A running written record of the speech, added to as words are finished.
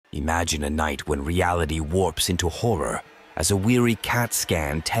Imagine a night when reality warps into horror as a weary CAT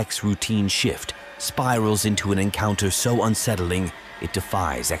scan tech's routine shift spirals into an encounter so unsettling it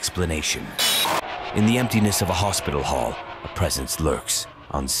defies explanation. In the emptiness of a hospital hall, a presence lurks,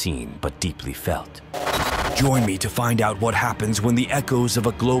 unseen but deeply felt. Join me to find out what happens when the echoes of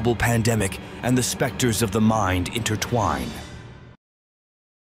a global pandemic and the specters of the mind intertwine.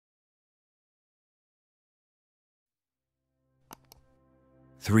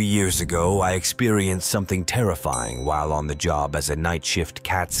 "3 years ago, I experienced something terrifying while on the job as a night shift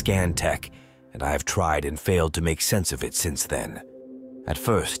CAT scan tech, and I have tried and failed to make sense of it since then. At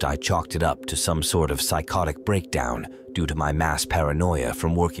first, I chalked it up to some sort of psychotic breakdown due to my mass paranoia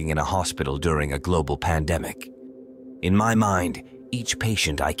from working in a hospital during a global pandemic. In my mind, each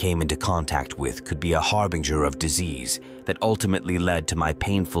patient I came into contact with could be a harbinger of disease that ultimately led to my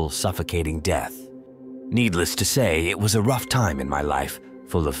painful, suffocating death. Needless to say, it was a rough time in my life,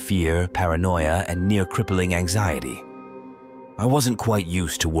 full of fear, paranoia, and near-crippling anxiety. I wasn't quite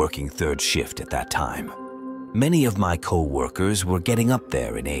used to working third shift at that time. Many of my co-workers were getting up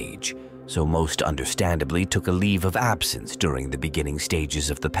there in age, so most understandably took a leave of absence during the beginning stages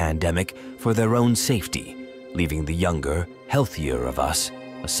of the pandemic for their own safety, leaving the younger, healthier of us,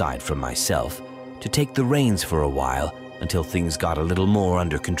 aside from myself, to take the reins for a while until things got a little more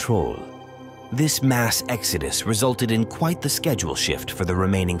under control. This mass exodus resulted in quite the schedule shift for the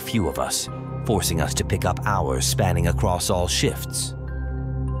remaining few of us, forcing us to pick up hours spanning across all shifts.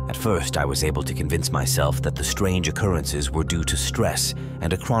 At first, I was able to convince myself that the strange occurrences were due to stress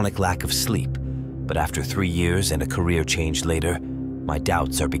and a chronic lack of sleep, but after 3 years and a career change later, my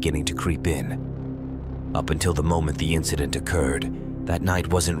doubts are beginning to creep in. Up until the moment the incident occurred, that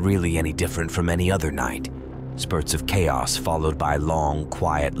night wasn't really any different from any other night. Spurts of chaos followed by long,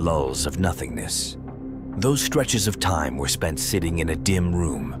 quiet lulls of nothingness. Those stretches of time were spent sitting in a dim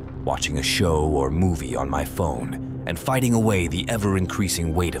room, watching a show or movie on my phone, and fighting away the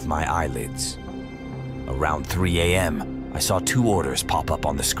ever-increasing weight of my eyelids. Around 3 a.m., I saw 2 orders pop up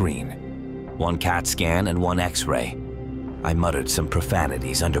on the screen, one CAT scan and one X-ray. I muttered some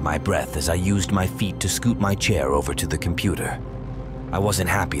profanities under my breath as I used my feet to scoot my chair over to the computer. I wasn't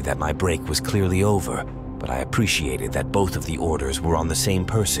happy that my break was clearly over, but I appreciated that both of the orders were on the same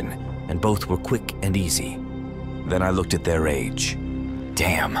person, and both were quick and easy. Then I looked at their age.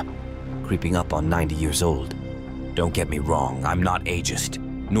 Damn, creeping up on 90 years old. Don't get me wrong, I'm not ageist,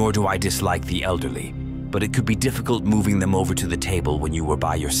 nor do I dislike the elderly, but it could be difficult moving them over to the table when you were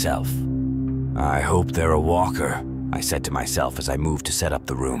by yourself. "I hope they're a walker," I said to myself as I moved to set up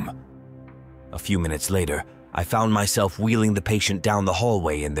the room. A few minutes later, I found myself wheeling the patient down the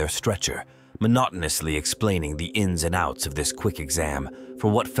hallway in their stretcher, monotonously explaining the ins and outs of this quick exam for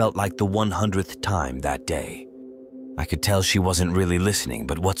what felt like the 100th time that day. I could tell she wasn't really listening,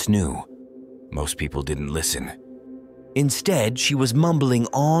 but what's new? Most people didn't listen. Instead, she was mumbling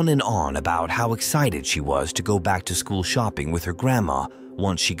on and on about how excited she was to go back to school shopping with her grandma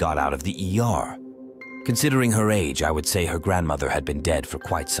once she got out of the ER. Considering her age, I would say her grandmother had been dead for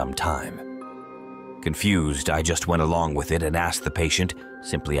quite some time. Confused, I just went along with it and asked the patient,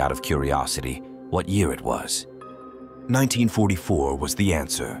 simply out of curiosity, what year it was. 1944 was the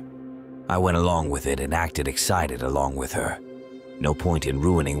answer. I went along with it and acted excited along with her. No point in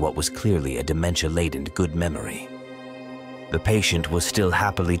ruining what was clearly a dementia-laden good memory. The patient was still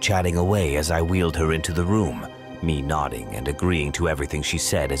happily chatting away as I wheeled her into the room, me nodding and agreeing to everything she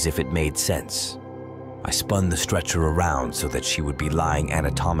said as if it made sense. I spun the stretcher around so that she would be lying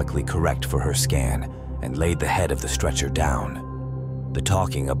anatomically correct for her scan and laid the head of the stretcher down. The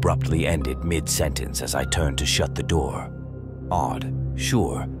talking abruptly ended mid-sentence as I turned to shut the door. Odd,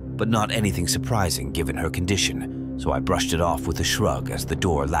 sure, but not anything surprising given her condition, so I brushed it off with a shrug as the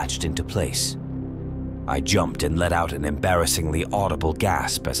door latched into place. I jumped and let out an embarrassingly audible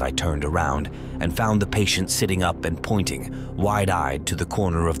gasp as I turned around and found the patient sitting up and pointing, wide-eyed, to the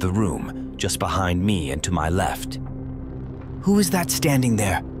corner of the room, just behind me and to my left. "Who is that standing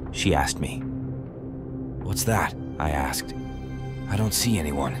there?" she asked me. "What's that?" I asked. "I don't see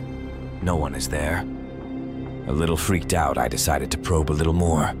anyone. No one is there." A little freaked out, I decided to probe a little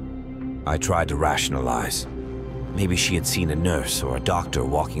more. I tried to rationalize. Maybe she had seen a nurse or a doctor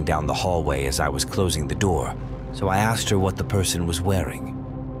walking down the hallway as I was closing the door, so I asked her what the person was wearing.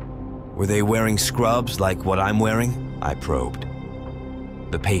 "Were they wearing scrubs like what I'm wearing?" I probed.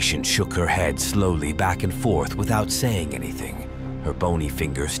 The patient shook her head slowly back and forth without saying anything, her bony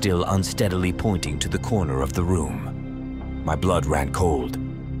finger still unsteadily pointing to the corner of the room. My blood ran cold.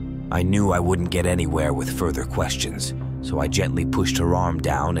 I knew I wouldn't get anywhere with further questions, so I gently pushed her arm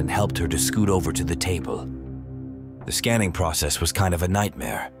down and helped her to scoot over to the table. The scanning process was kind of a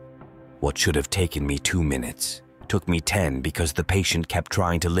nightmare. What should have taken me 2 minutes took me 10 because the patient kept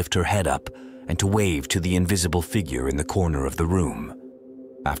trying to lift her head up and to wave to the invisible figure in the corner of the room.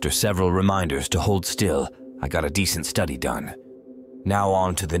 After several reminders to hold still, I got a decent study done. Now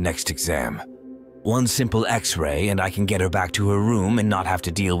on to the next exam. One simple X-ray and I can get her back to her room and not have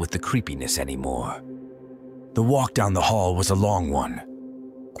to deal with the creepiness anymore. The walk down the hall was a long one.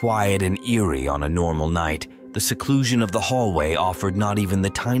 Quiet and eerie on a normal night, the seclusion of the hallway offered not even the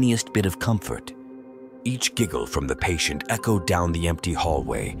tiniest bit of comfort. Each giggle from the patient echoed down the empty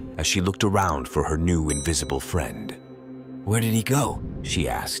hallway as she looked around for her new invisible friend. "Where did he go?" she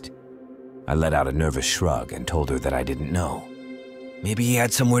asked. I let out a nervous shrug and told her that I didn't know. "Maybe he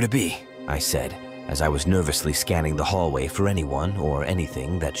had somewhere to be," I said, as I was nervously scanning the hallway for anyone or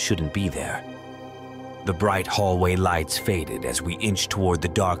anything that shouldn't be there. The bright hallway lights faded as we inched toward the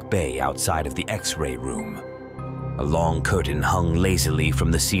dark bay outside of the X-ray room. A long curtain hung lazily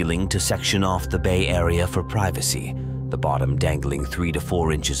from the ceiling to section off the bay area for privacy, the bottom dangling 3 to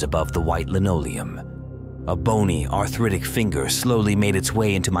 4 inches above the white linoleum. A bony, arthritic finger slowly made its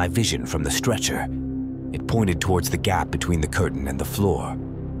way into my vision from the stretcher. It pointed towards the gap between the curtain and the floor.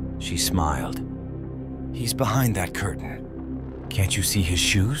 She smiled. "He's behind that curtain. Can't you see his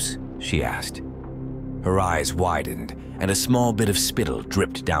shoes?" she asked. Her eyes widened, and a small bit of spittle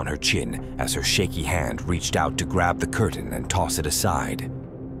dripped down her chin as her shaky hand reached out to grab the curtain and toss it aside.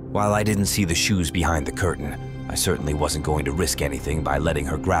 While I didn't see the shoes behind the curtain, I certainly wasn't going to risk anything by letting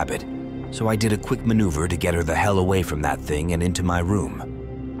her grab it, so I did a quick maneuver to get her the hell away from that thing and into my room.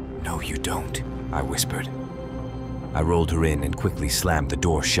 "No, you don't," I whispered. I rolled her in and quickly slammed the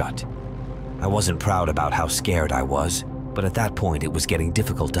door shut. I wasn't proud about how scared I was, but at that point it was getting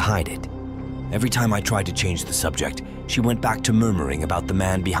difficult to hide it. Every time I tried to change the subject, she went back to murmuring about the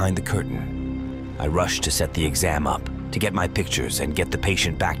man behind the curtain. I rushed to set the exam up, to get my pictures and get the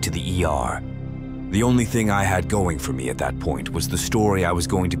patient back to the ER. The only thing I had going for me at that point was the story I was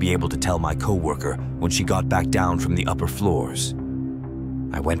going to be able to tell my coworker when she got back down from the upper floors.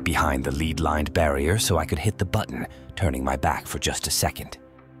 I went behind the lead-lined barrier so I could hit the button, turning my back for just a second.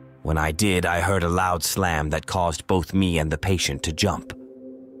 When I did, I heard a loud slam that caused both me and the patient to jump.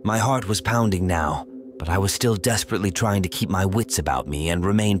 My heart was pounding now, but I was still desperately trying to keep my wits about me and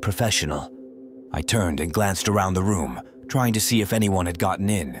remain professional. I turned and glanced around the room, trying to see if anyone had gotten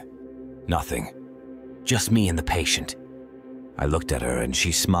in. Nothing. Just me and the patient. I looked at her and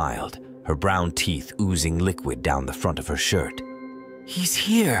she smiled, her brown teeth oozing liquid down the front of her shirt. "He's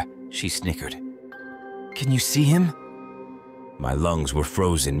here," she snickered. "Can you see him?" My lungs were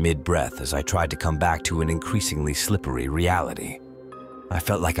frozen mid-breath as I tried to come back to an increasingly slippery reality. I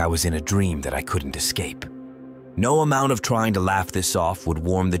felt like I was in a dream that I couldn't escape. No amount of trying to laugh this off would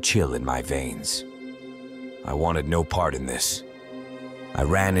warm the chill in my veins. I wanted no part in this. I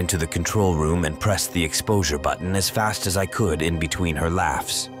ran into the control room and pressed the exposure button as fast as I could in between her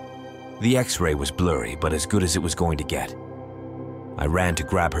laughs. The X-ray was blurry, but as good as it was going to get. I ran to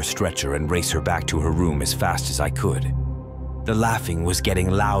grab her stretcher and race her back to her room as fast as I could. The laughing was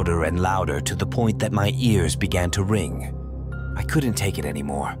getting louder and louder to the point that my ears began to ring. I couldn't take it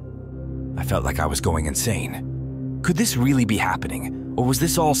anymore. I felt like I was going insane. Could this really be happening, or was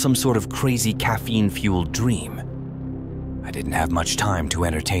this all some sort of crazy caffeine-fueled dream? I didn't have much time to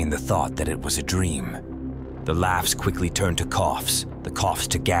entertain the thought that it was a dream. The laughs quickly turned to coughs, the coughs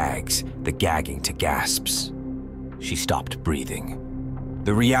to gags, the gagging to gasps. She stopped breathing.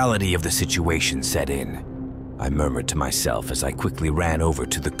 The reality of the situation set in. I murmured to myself as I quickly ran over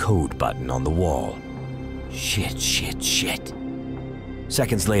to the code button on the wall. Shit, shit, shit.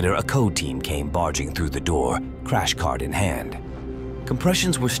 Seconds later, a code team came barging through the door, crash cart in hand.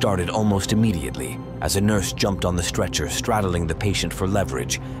 Compressions were started almost immediately as a nurse jumped on the stretcher, straddling the patient for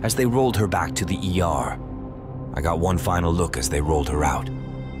leverage as they rolled her back to the ER. I got one final look as they rolled her out.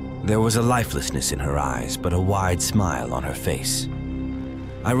 There was a lifelessness in her eyes, but a wide smile on her face.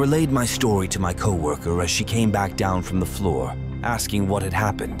 I relayed my story to my coworker as she came back down from the floor, asking what had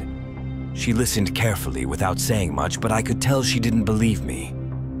happened. She listened carefully without saying much, but I could tell she didn't believe me.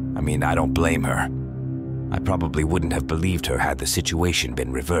 I mean, I don't blame her. I probably wouldn't have believed her had the situation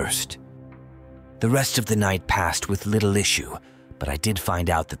been reversed. The rest of the night passed with little issue, but I did find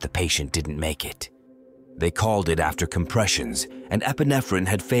out that the patient didn't make it. They called it after compressions, and epinephrine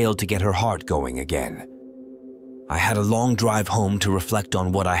had failed to get her heart going again. I had a long drive home to reflect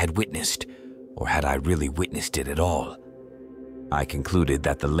on what I had witnessed, or had I really witnessed it at all. I concluded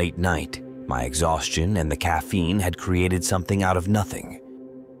that the late night, my exhaustion, and the caffeine had created something out of nothing.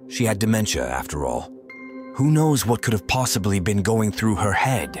 She had dementia, after all. Who knows what could have possibly been going through her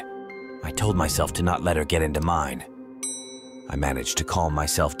head? I told myself to not let her get into mine. I managed to calm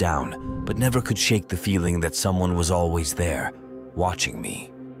myself down, but never could shake the feeling that someone was always there, watching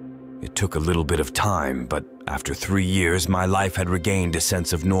me. It took a little bit of time, but after 3 years, my life had regained a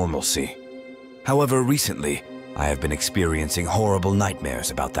sense of normalcy. However, recently, I have been experiencing horrible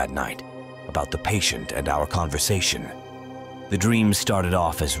nightmares about that night, about the patient and our conversation. The dreams started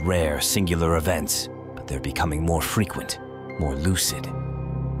off as rare, singular events, but they're becoming more frequent, more lucid.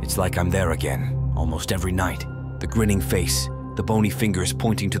 It's like I'm there again, almost every night. The grinning face, the bony fingers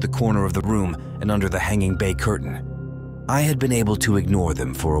pointing to the corner of the room and under the hanging bay curtain. I had been able to ignore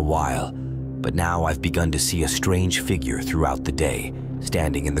them for a while, but now I've begun to see a strange figure throughout the day,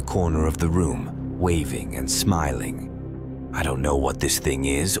 standing in the corner of the room, waving and smiling. I don't know what this thing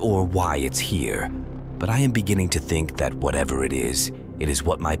is or why it's here, but I am beginning to think that whatever it is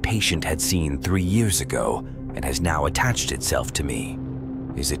what my patient had seen 3 years ago and has now attached itself to me.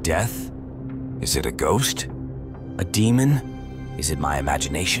 Is it death? Is it a ghost? A demon? Is it my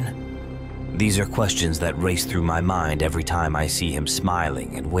imagination? These are questions that race through my mind every time I see him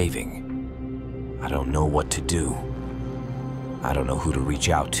smiling and waving. I don't know what to do. I don't know who to reach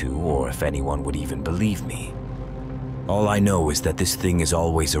out to or if anyone would even believe me. All I know is that this thing is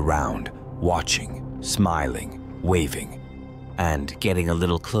always around, watching, smiling, waving, and getting a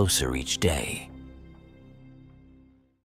little closer each day.